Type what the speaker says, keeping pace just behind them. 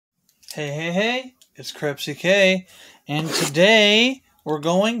Hey, it's KrepsyK, and today we're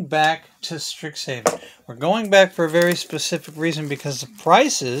going back to Strixhaven. We're going back for a very specific reason because the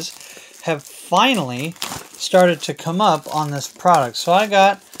prices have finally started to come up on this product. So I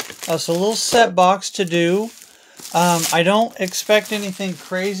got us a little set box to do. I don't expect anything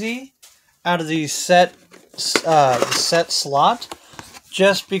crazy out of the set slot,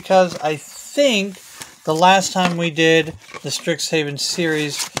 just because I think the last time we did the Strixhaven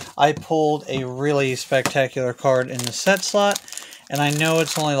series, I pulled a really spectacular card in the set slot, and I know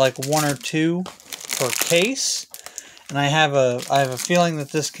it's only like one or two per case, and I have a feeling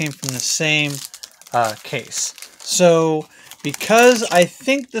that this came from the same case. So because I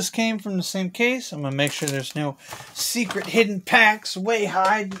think this came from the same case, I'm gonna make sure there's no secret hidden packs way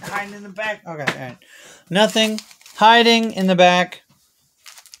hiding in the back. Okay, all right, nothing hiding in the back.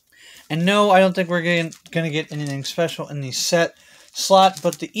 And no, I don't think we're going to get anything special in the set slot.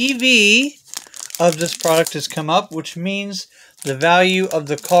 But the EV of this product has come up, which means the value of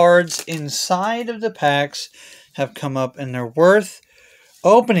the cards inside of the packs have come up, and they're worth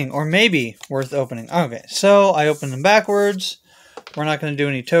opening, or maybe worth opening. Okay, so I opened them backwards. We're not going to do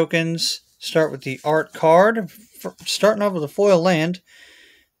any tokens. Start with the art card. Starting off with a foil land.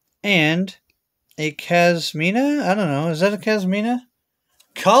 And a Casmina? I don't know. Is that a Casmina?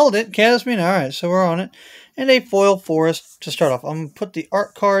 Called it Casmina. Alright, so we're on it. And a foil forest to start off. I'm going to put the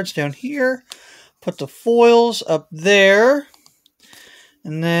art cards down here. Put the foils up there.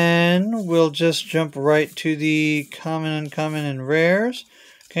 And then we'll just jump right to the common, uncommon, and rares.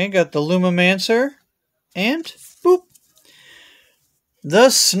 Okay, got the Lumimancer. And, boop, the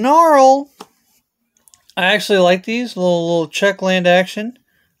Snarl. I actually like these. Little check land action,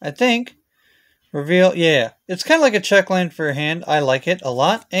 I think. Reveal, yeah. It's kind of like a check land for your hand. I like it a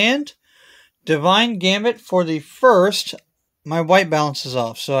lot. And Divine Gambit for the first. My white balance is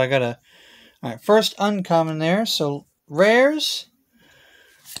off, so I gotta... Alright, first uncommon there. So, rares.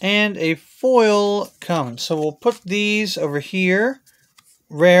 And a foil common. So we'll put these over here.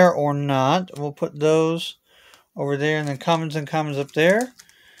 Rare or not. We'll put those over there. And then commons and commons up there.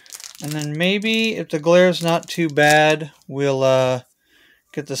 And then maybe, if the glare's not too bad, we'll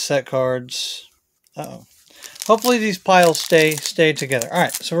get the set cards... Uh-oh. Hopefully these piles stay together.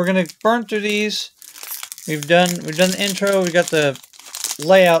 Alright, so we're gonna burn through these. We've done the intro, we got the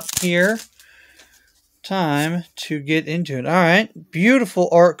layout here. Time to get into it. Alright, beautiful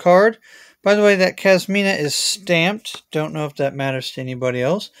art card. By the way, that Casmina is stamped. Don't know if that matters to anybody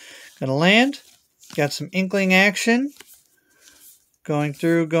else. Gonna land. Got some inkling action. Going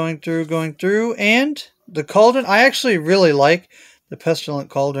through. And the Cauldron. I actually really like the Pestilent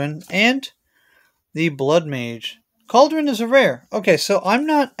Cauldron. And the Blood Mage. Cauldron is a rare. Okay, so I'm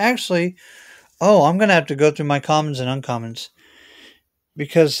not actually... Oh, I'm going to have to go through my commons and uncommons.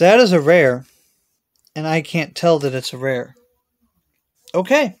 Because that is a rare. And I can't tell that it's a rare.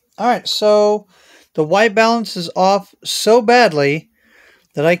 Okay. Alright, so the white balance is off so badly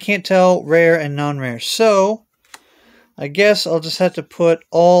that I can't tell rare and non-rare. So, I guess I'll just have to put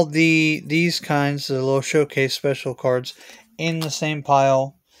all these kinds, the little showcase special cards, in the same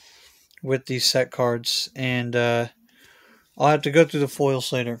pile with these set cards, and I'll have to go through the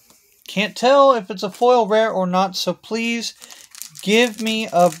foils later. Can't tell if it's a foil rare or not, so please give me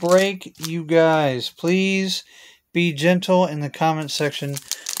a break, you guys. Please be gentle in the comment section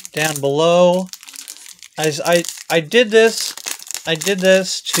down below. I did this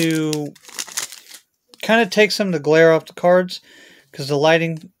to kind of take some of the glare off the cards, because the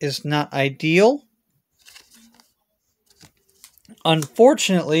lighting is not ideal.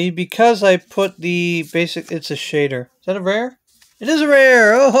 Unfortunately, because I put the basic... It's a shader. Is that a rare? It is a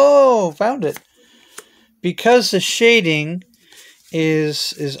rare! Oh-ho! Found it. Because the shading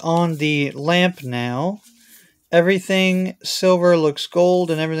is on the lamp now, everything silver looks gold,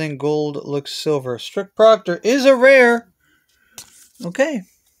 and everything gold looks silver. Strict Proctor is a rare. Okay.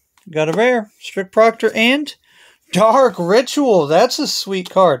 Got a rare. Strict Proctor and Dark Ritual. That's a sweet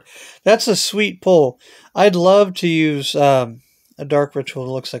card. That's a sweet pull. I'd love to use... a Dark Ritual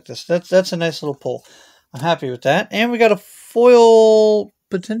that looks like this. That's a nice little pull. I'm happy with that. And we got a foil,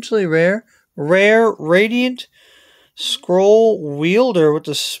 potentially rare Radiant Scroll Wielder with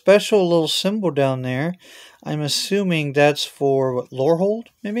a special little symbol down there. I'm assuming that's for what, Lorehold,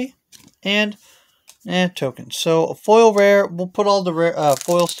 maybe? And tokens. So a foil rare. We'll put all the rare,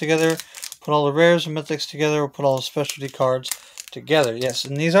 foils together. Put all the rares and mythics together. We'll put all the specialty cards together. Yes,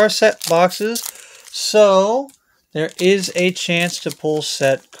 and these are set boxes. So there is a chance to pull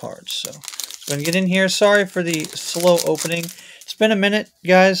set cards. So I'm going to get in here. Sorry for the slow opening. It's been a minute,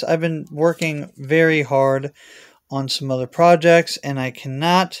 guys. I've been working very hard on some other projects, and I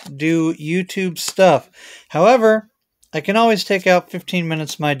cannot do YouTube stuff. However, I can always take out 15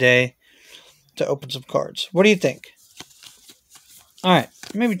 minutes of my day to open some cards. What do you think? Alright,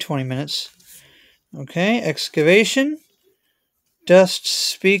 maybe 20 minutes. Okay, Excavation, Dust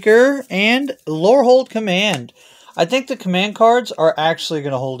Speaker, and Lorehold Command. I think the command cards are actually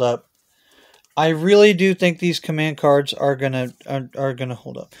going to hold up. I really do think these command cards are gonna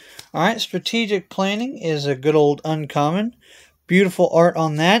hold up. All right, Strategic Planning is a good old uncommon. Beautiful art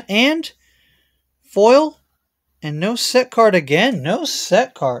on that, and foil, and no set card again. No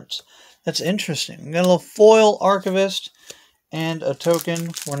set cards. That's interesting. We got a little foil Archivist and a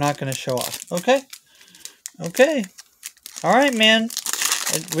token we're not going to show off. Okay, okay. All right, man.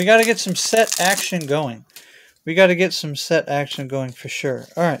 We got to get some set action going. We got to get some set action going for sure.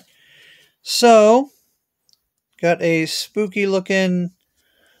 All right. So, got a spooky looking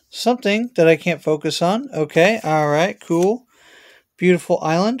something that I can't focus on. Okay, alright, cool. Beautiful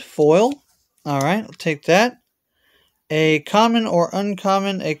island, foil. Alright, I'll take that. A common or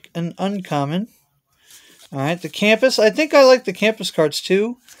uncommon, an uncommon. Alright, the campus. I think I like the campus cards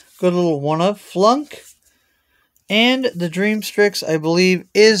too. Good little one of. Flunk. And the Dream Strix, I believe,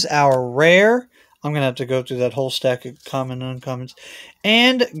 is our rare. I'm going to have to go through that whole stack of common and uncommons.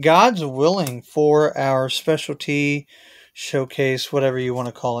 And God's Willing for our specialty showcase, whatever you want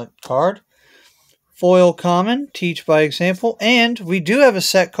to call it, card. Foil common, Teach by Example. And we do have a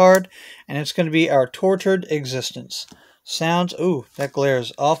set card, and it's going to be our Tortured Existence. Sounds, ooh, that glare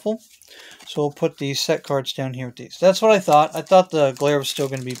is awful. So we'll put these set cards down here with these. That's what I thought. I thought the glare was still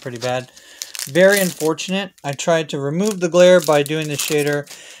going to be pretty bad. Very unfortunate. I tried to remove the glare by doing the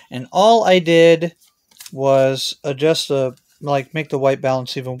shader, and all I did was adjust the, make the white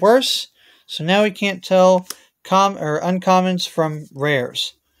balance even worse. So now we can't tell uncommons from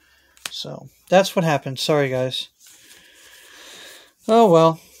rares. So that's what happened. Sorry, guys. Oh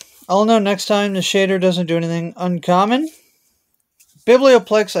well. I'll know next time the shader doesn't do anything. Uncommon.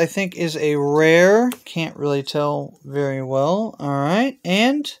 Biblioplex, I think, is a rare. Can't really tell very well. Alright.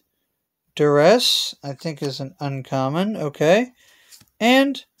 And Duress, I think, is an uncommon. Okay.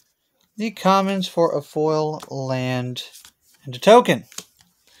 And the commons for a foil, land, and a token.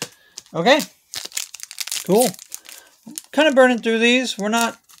 Okay. Cool. Kind of burning through these. We're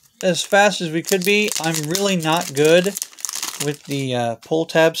not as fast as we could be. I'm really not good with the pull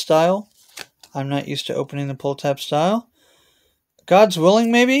tab style. I'm not used to opening the pull tab style. God's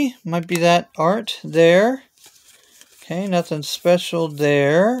Willing, maybe? Might be that art there. Okay, nothing special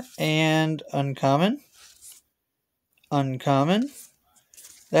there. And uncommon. Uncommon.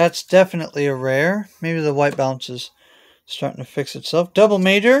 That's definitely a rare. Maybe the white balance is starting to fix itself. Double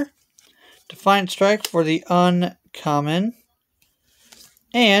Major. Defiant Strike for the uncommon.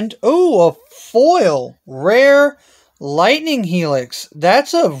 And, oh, a foil. Rare Lightning Helix.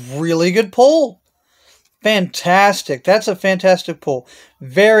 That's a really good pull. Fantastic. That's a fantastic pull.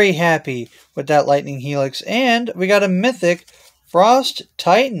 Very happy with that Lightning Helix. And we got a Mythic Frost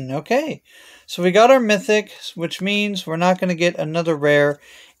Titan. Okay. So we got our Mythic, which means we're not going to get another rare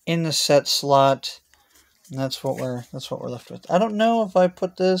in the set slot. And that's what we're left with. I don't know if I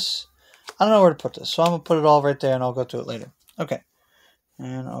put this. I don't know where to put this. So I'm going to put it all right there and I'll go through it later. Okay.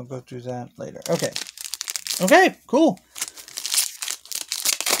 And I'll go through that later. Okay. Okay, cool.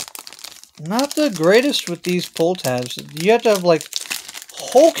 Not the greatest with these pull tabs. You have to have, like,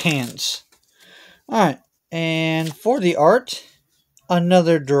 Hulk hands. Alright. And for the art,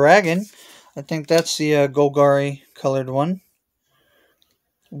 another dragon. I think that's the Golgari colored one.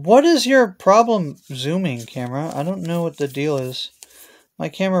 What is your problem zooming, camera? I don't know what the deal is. My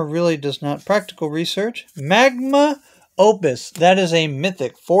camera really does not. Practical Research. Magma Opus. That is a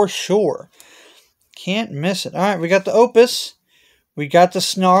mythic for sure. Can't miss it. Alright, we got the Opus. We got the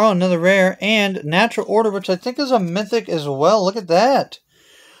Snarl, another rare. And Natural Order, which I think is a mythic as well. Look at that.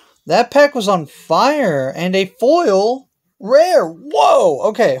 That pack was on fire. And a foil rare. Whoa!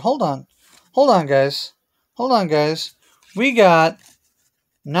 Okay, hold on. Hold on, guys. Hold on, guys. We got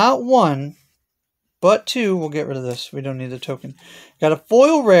not one, but two. We'll get rid of this. We don't need the token. Got a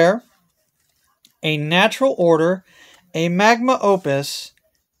foil rare, a Natural Order, a Magma Opus,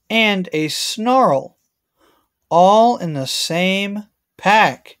 and a Snarl. All in the same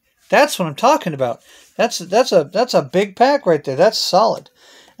pack. That's what I'm talking about. That's a big pack right there. That's solid.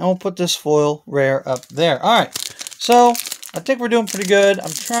 And we'll put this foil rare up there. All right. So I think we're doing pretty good.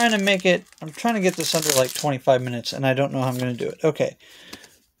 I'm trying to get this under like 25 minutes, and I don't know how I'm going to do it. Okay.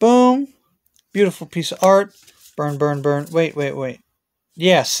 Boom. Beautiful piece of art. Burn, burn, burn. Wait, wait, wait.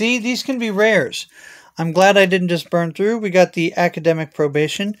 Yeah, see? These can be rares. I'm glad I didn't just burn through. We got the Academic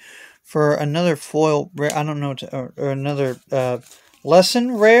Probation for another foil rare. I don't know, or another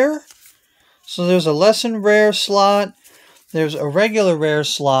lesson rare. So there's a lesson rare slot. There's a regular rare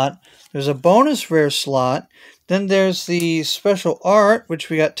slot. There's a bonus rare slot. Then there's the special art, which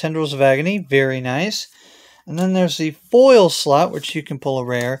we got Tendrils of Agony. Very nice. And then there's the foil slot, which you can pull a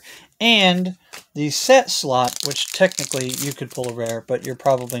rare. And the set slot, which technically you could pull a rare, but you're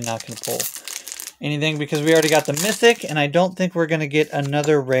probably not going to pull anything because we already got the mythic, and I don't think we're going to get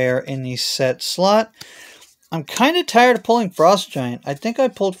another rare in the set slot. I'm kind of tired of pulling Frost Giant. I think I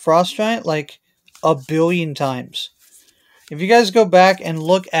pulled Frost Giant like a billion times. If you guys go back and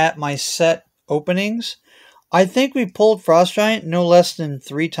look at my set openings, I think we pulled Frost Giant no less than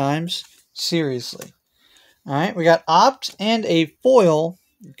 3 times. Seriously. Alright, we got Opt and a foil.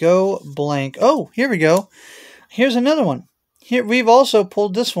 Go blank. Oh, here we go. Here's another one. Here we've also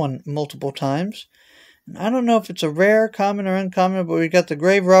pulled this one multiple times. And I don't know if it's a rare, common, or uncommon, but we got the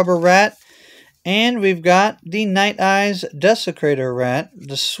Grave Robber Rat. And we've got the Night Eyes Desecrator Rat.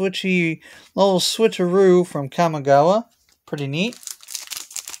 The switchy little switcheroo from Kamigawa. Pretty neat.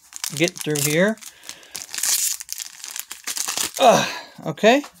 Get through here.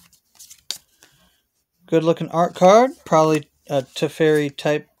 Okay. Good looking art card. Probably a Teferi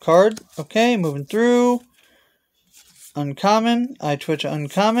type card. Okay, moving through. Uncommon. I Twitch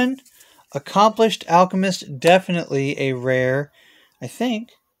uncommon. Accomplished Alchemist. Definitely a rare. I think.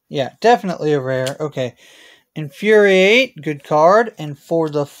 Yeah, definitely a rare. Okay. Infuriate. Good card. And for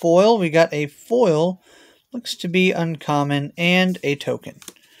the foil, we got a foil. Looks to be uncommon. And a token.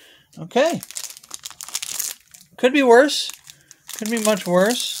 Okay. Could be worse. Could be much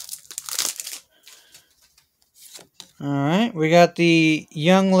worse. Alright, we got the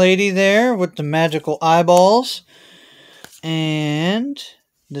young lady there with the magical eyeballs. And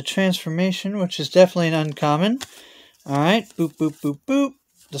the transformation, which is definitely an uncommon. Alright, boop, boop, boop, boop.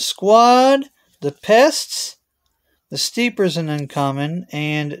 The squad, the pests, the steeper's an uncommon,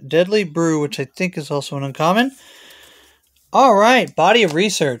 and Deadly Brew, which I think is also an uncommon. Alright, Body of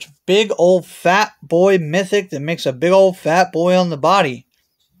Research. Big old fat boy mythic that makes a big old fat boy on the body.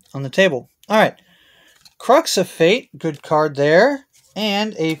 On the table. Alright. Crux of Fate. Good card there.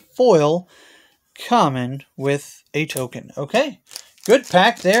 And a foil common with a token. Okay. Good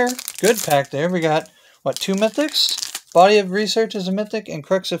pack there. Good pack there. We got, what, 2 mythics? Body of Research is a mythic. And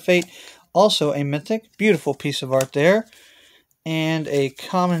Crux of Fate also a mythic. Beautiful piece of art there. And a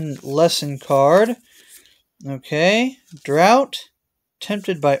common lesson card. Okay, Drought,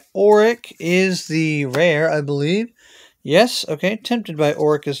 Tempted by Auric is the rare, I believe. Yes, okay, Tempted by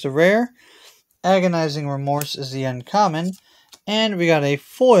Auric is the rare. Agonizing Remorse is the uncommon. And we got a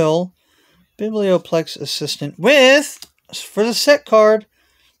foil, Biblioplex Assistant with, for the set card,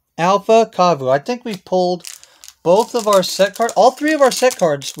 Alpha Kavu. I think we pulled both of our set cards, all 3 of our set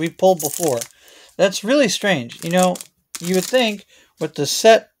cards we pulled before. That's really strange. You know, you would think with the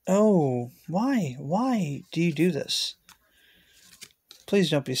set. Oh, why? Why do you do this?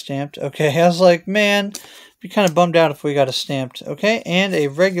 Please don't be stamped. Okay, I was like, man, be kind of bummed out if we got a stamped. Okay, and a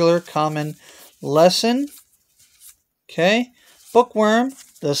regular common lesson. Okay, Bookworm,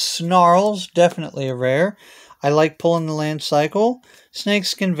 the Snarls, definitely a rare. I like pulling the land cycle.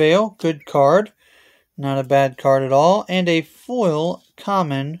 Snakeskin Veil, good card. Not a bad card at all. And a foil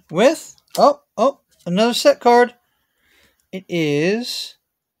common with, another set card. It is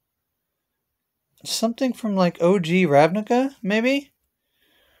something from like OG Ravnica, maybe?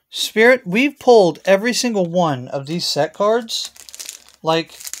 Spirit, we've pulled every single one of these set cards,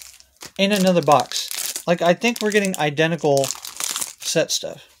 like, in another box. Like, I think we're getting identical set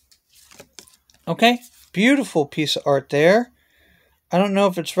stuff. Okay, beautiful piece of art there. I don't know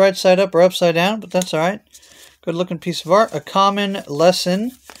if it's right side up or upside down, but that's alright. Good looking piece of art. A common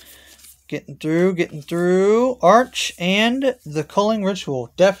lesson. Getting through. Arch and the Culling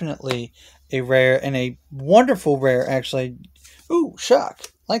Ritual. Definitely a rare, and a wonderful rare, actually. Ooh, Shock.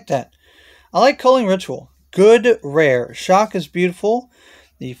 Like that. I like Culling Ritual. Good rare. Shock is beautiful.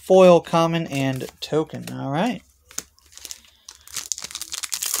 The foil, common, and token. Alright.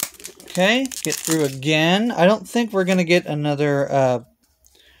 Okay, get through again. I don't think we're going to get another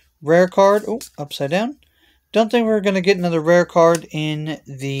rare card. Oh, upside down. Don't think we're going to get another rare card in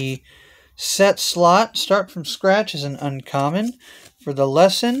the set slot. Start from scratch is an uncommon. For the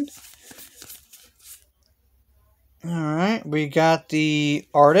lesson, alright, we got the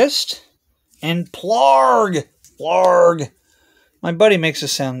Artist and Plarg. Plarg. My buddy makes a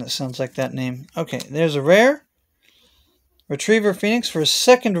sound that sounds like that name. Okay, there's a rare. Retriever Phoenix for a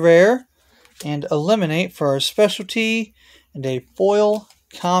second rare. And Eliminate for our specialty. And a foil,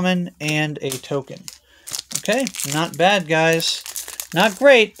 common, and a token. Okay, not bad, guys. Not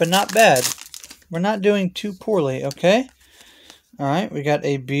great, but not bad. We're not doing too poorly, okay? Alright, we got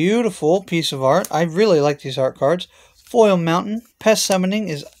a beautiful piece of art. I really like these art cards. Foil Mountain. Pest Summoning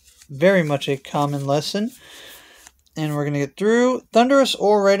is very much a common lesson. And we're going to get through. Thunderous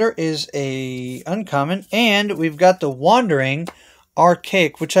Orator is a uncommon. And we've got the Wandering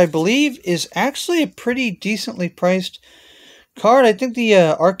Archaic, which I believe is actually a pretty decently priced card. I think the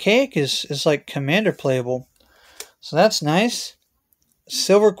Archaic is like commander playable. So that's nice.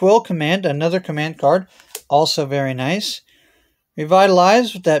 Silver Quill Command, another command card. Also very nice.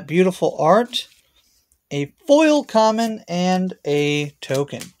 Revitalize with that beautiful art. A foil common and a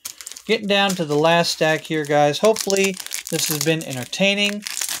token. Getting down to the last stack here, guys. Hopefully this has been entertaining.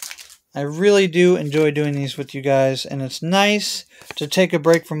 I really do enjoy doing these with you guys, and it's nice to take a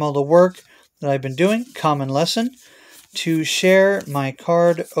break from all the work that I've been doing, common lesson, to share my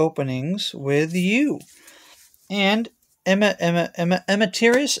card openings with you. And Emeritus,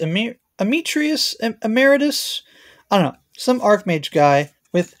 Emeritus, I don't know, some Archmage guy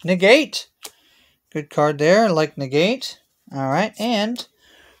with Negate. Good card there, I like Negate. Alright, and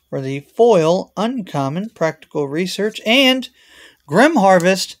for the foil, uncommon, Practical Research, and Grim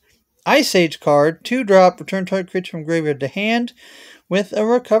Harvest, Ice Age card, 2-drop, return target creature from graveyard to hand with a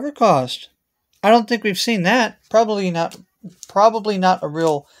recover cost. I don't think we've seen that. Probably not a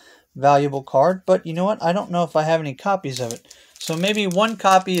real valuable card, but you know what? I don't know if I have any copies of it. So maybe one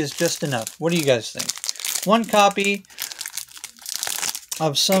copy is just enough. What do you guys think? One copy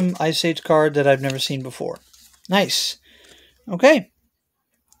of some Ice Age card that I've never seen before. Nice. Okay.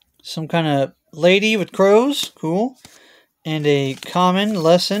 Some kind of lady with crows. Cool. And a common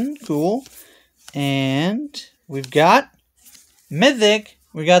lesson. Cool. And we've got Mythic.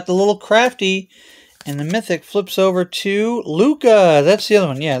 We got the little crafty. And the Mythic flips over to Luca. That's the other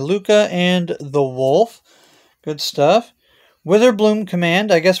one. Yeah, Luca and the Wolf. Good stuff. Witherbloom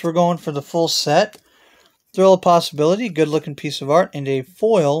Command. I guess we're going for the full set. Thrill of Possibility. Good looking piece of art. And a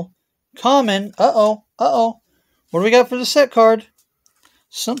foil common. Uh-oh. Uh-oh. What do we got for the set card?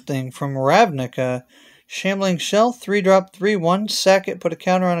 Something from Ravnica. Shambling Shell, 3-drop, 3/1, sack it, put a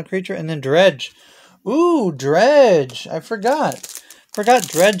counter on a creature, and then Dredge. Ooh, Dredge. I forgot. Forgot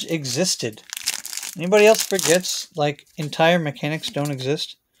Dredge existed. Anybody else forgets, like, entire mechanics don't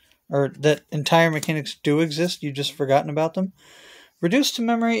exist? Or that entire mechanics do exist, you've just forgotten about them? Reduced to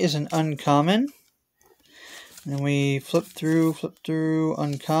Memory is an uncommon. And we flip through,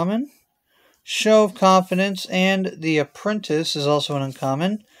 uncommon. Show of Confidence, and The Apprentice is also an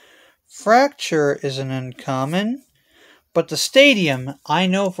uncommon. Fracture is an uncommon, but the Stadium, I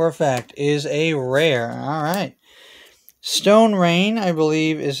know for a fact, is a rare. Alright. Stone Rain, I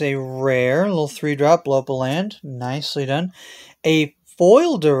believe, is a rare. A little 3-drop, blow up a land. Nicely done. A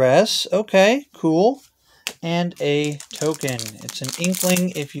Foil Duress. Okay, cool. And a token. It's an Inkling,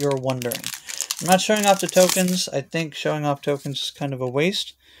 if you're wondering. I'm not showing off the tokens. I think showing off tokens is kind of a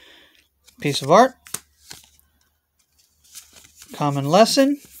waste. Piece of art. Common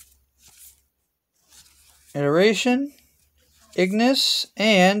lesson. Iteration, Ignis,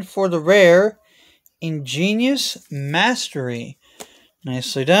 and for the rare, Ingenious Mastery.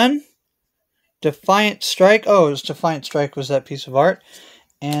 Nicely done. Defiant Strike. Oh, it was Defiant Strike was that piece of art.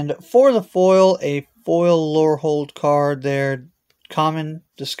 And for the foil, a foil lore hold card there. Common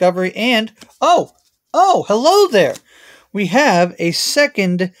Discovery. And, oh, hello there. We have a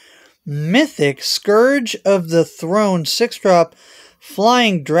second Mythic Scourge of the Throne 6-drop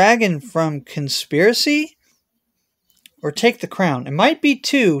Flying Dragon from Conspiracy. Or Take the Crown. It might be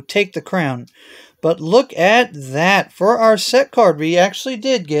 2, Take the Crown. But look at that. For our set card, we actually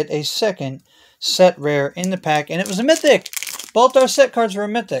did get a second set rare in the pack. And it was a Mythic. Both our set cards were a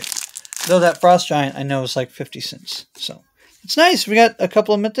Mythic. Though that Frost Giant, I know, is like 50 cents. So, it's nice. We got a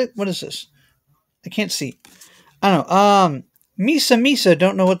couple of Mythic. What is this? I can't see. I don't know. Misa,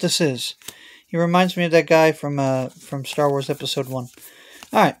 don't know what this is. He reminds me of that guy from Star Wars Episode 1.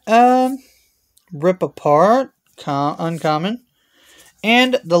 Alright. Rip Apart. Uncommon.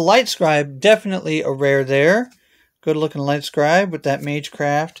 And the Light Scribe, definitely a rare there. Good looking Light Scribe with that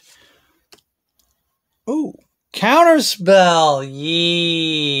Magecraft. Ooh, Counterspell.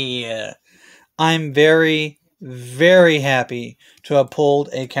 Yeah. I'm very, very happy to have pulled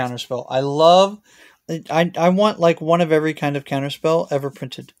a Counterspell. I want like one of every kind of Counterspell ever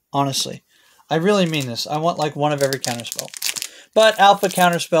printed. Honestly. I really mean this. I want like one of every Counterspell. But Alpha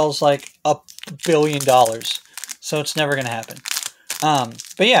Counterspell is like $1 billion. So it's never going to happen.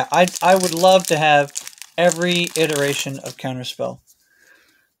 But yeah, I would love to have every iteration of Counterspell.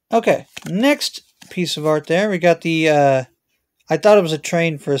 Okay, next piece of art there. We got the, I thought it was a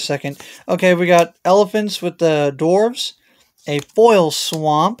train for a second. Okay, we got elephants with the dwarves. a foil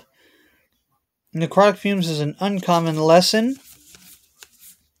Swamp. Necrotic Fumes is an uncommon lesson.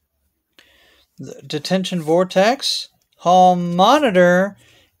 The Detention Vortex, Hall Monitor,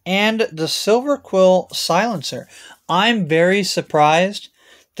 and the Silver Quill Silencer. I'm very surprised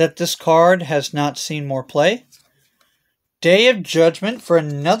that this card has not seen more play. Day of Judgment for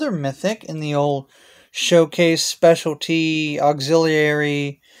another Mythic in the old Showcase Specialty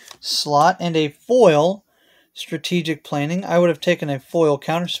Auxiliary slot, and a foil Strategic Planning. I would have taken a foil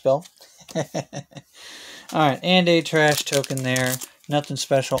Counterspell. Alright, and a trash token there. Nothing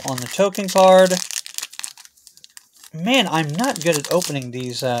special on the token card. Man, I'm not good at opening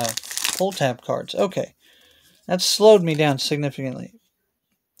these pull tab cards. Okay, that slowed me down significantly.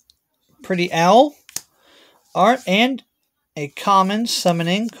 Pretty Owl art and a common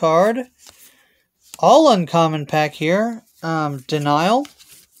summoning card. All uncommon pack here. Denial.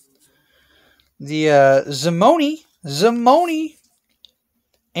 The Zimoni,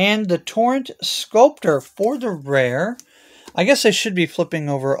 and the Torrent Sculptor for the rare. I guess I should be flipping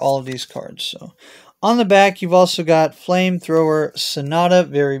over all of these cards. So, on the back, you've also got Flamethrower Sonata.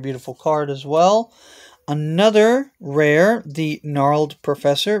 Very beautiful card as well. Another rare, the Gnarled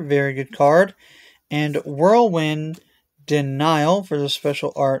Professor. Very good card. And Whirlwind Denial for the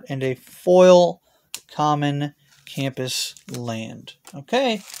special art. And a foil common Campus Land.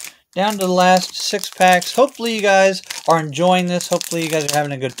 Okay, down to the last 6 packs. Hopefully you guys are enjoying this. Hopefully you guys are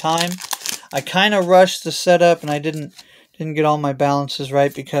having a good time. I kind of rushed the setup and I didn't get all my balances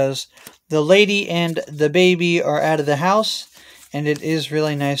right because the lady and the baby are out of the house, and it is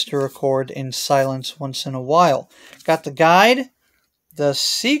really nice to record in silence once in a while. Got the guide, the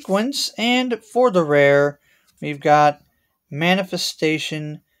sequence, and for the rare, we've got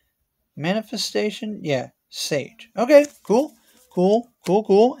Manifestation. Yeah, Sage. Okay, cool.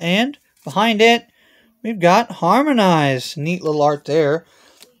 And behind it, we've got Harmonize. Neat little art there.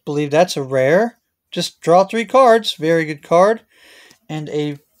 Believe that's a rare. Just draw 3 cards. Very good card. And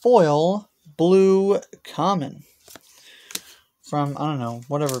a foil blue common. From, I don't know,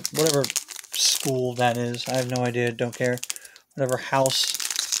 whatever school that is. I have no idea. Don't care. Whatever house.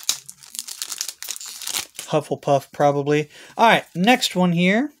 Hufflepuff, probably. Alright, next one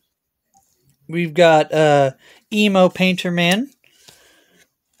here. We've got Emo Painter Man.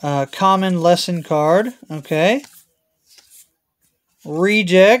 Common lesson card. Okay.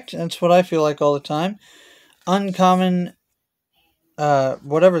 Reject. That's what I feel like all the time. Uncommon,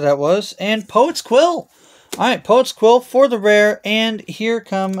 whatever that was. And Poet's Quill. Alright, Poet's Quill for the rare. And here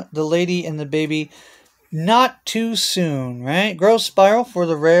come the lady and the baby. Not too soon, right? Growth Spiral for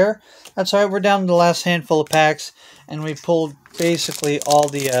the rare. That's alright. We're down to the last handful of packs. And we pulled basically all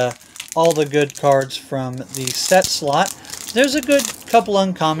the good cards from the set slot. There's a good couple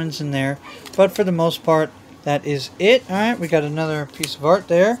uncommons in there, but for the most part, that is it. Alright, we got another piece of art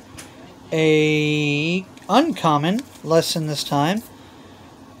there. A uncommon lesson this time.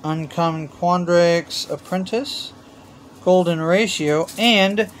 Uncommon Quandrax Apprentice. Golden Ratio.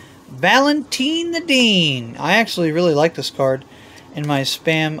 And Valentine the Dean. I actually really like this card. In my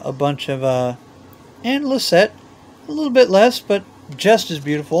spam, a bunch of, and Lisette. A little bit less, but just as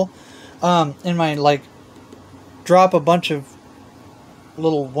beautiful. In my, like, drop a bunch of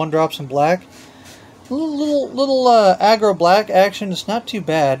little 1-drops in black. Little aggro black action. It's not too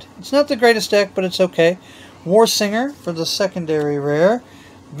bad. It's not the greatest deck, but it's okay. War Singer for the secondary rare.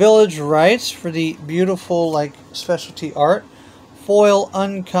 Village Rites for the beautiful, like, specialty art. Foil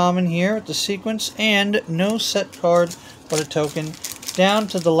uncommon here with the sequence. And no set card, but a token. Down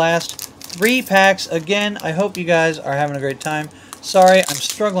to the last 3 packs. Again, I hope you guys are having a great time. Sorry, I'm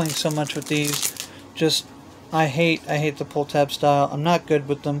struggling so much with these. Just, I hate the pull tab style. I'm not good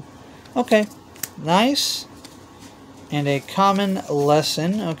with them. Okay, nice. And a common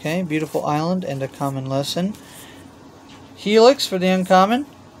lesson. Okay, Beautiful Island and a common lesson. Helix for the uncommon.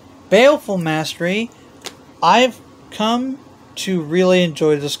 Baleful Mastery. I've come to really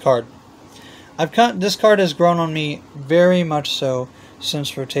enjoy this card. This card has grown on me very much so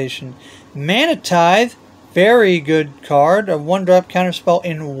since rotation. Mana Tithe. Very good card. A 1-drop counterspell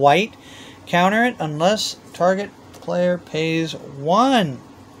in white. Counter it unless target player pays 1.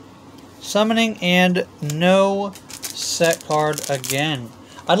 Summoning and no set card again.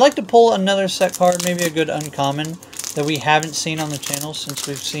 I'd like to pull another set card, maybe a good uncommon that we haven't seen on the channel since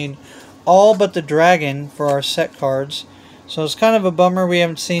we've seen all but the dragon for our set cards. So it's kind of a bummer we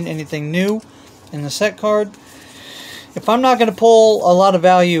haven't seen anything new in the set card. If I'm not going to pull a lot of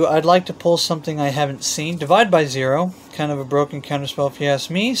value, I'd like to pull something I haven't seen. Divide by 0. Kind of a broken counterspell if you ask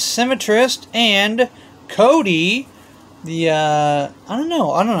me. Symmetrist and Cody. The, I don't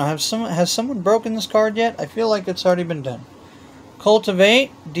know. Has someone broken this card yet? I feel like it's already been done.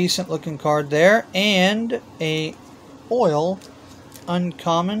 Cultivate, decent looking card there, and a foil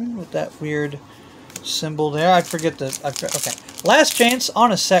uncommon with that weird symbol there. I forget the... okay. Last chance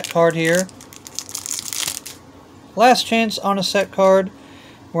on a set card here. Last chance on a set card.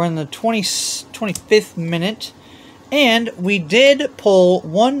 We're in the 25th minute. And we did pull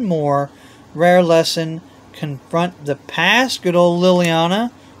one more rare lesson. Confront the Past. Good old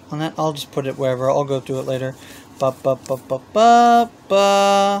Liliana. On that, I'll just put it wherever. I'll go through it later.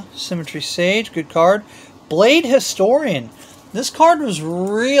 Symmetry Sage. Good card. Blade Historian. This card was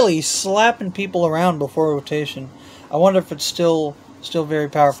really slapping people around before rotation. I wonder if it's still very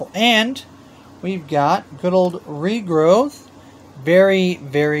powerful. And we've got good old Regrowth. Very,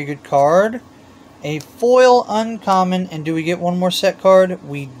 very good card. A foil uncommon. And do we get one more set card?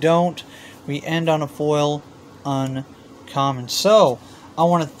 We don't. We end on a foil uncommon. So, I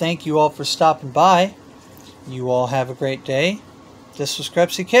want to thank you all for stopping by. You all have a great day. This was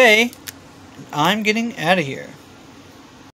KrepsyK. I'm getting out of here.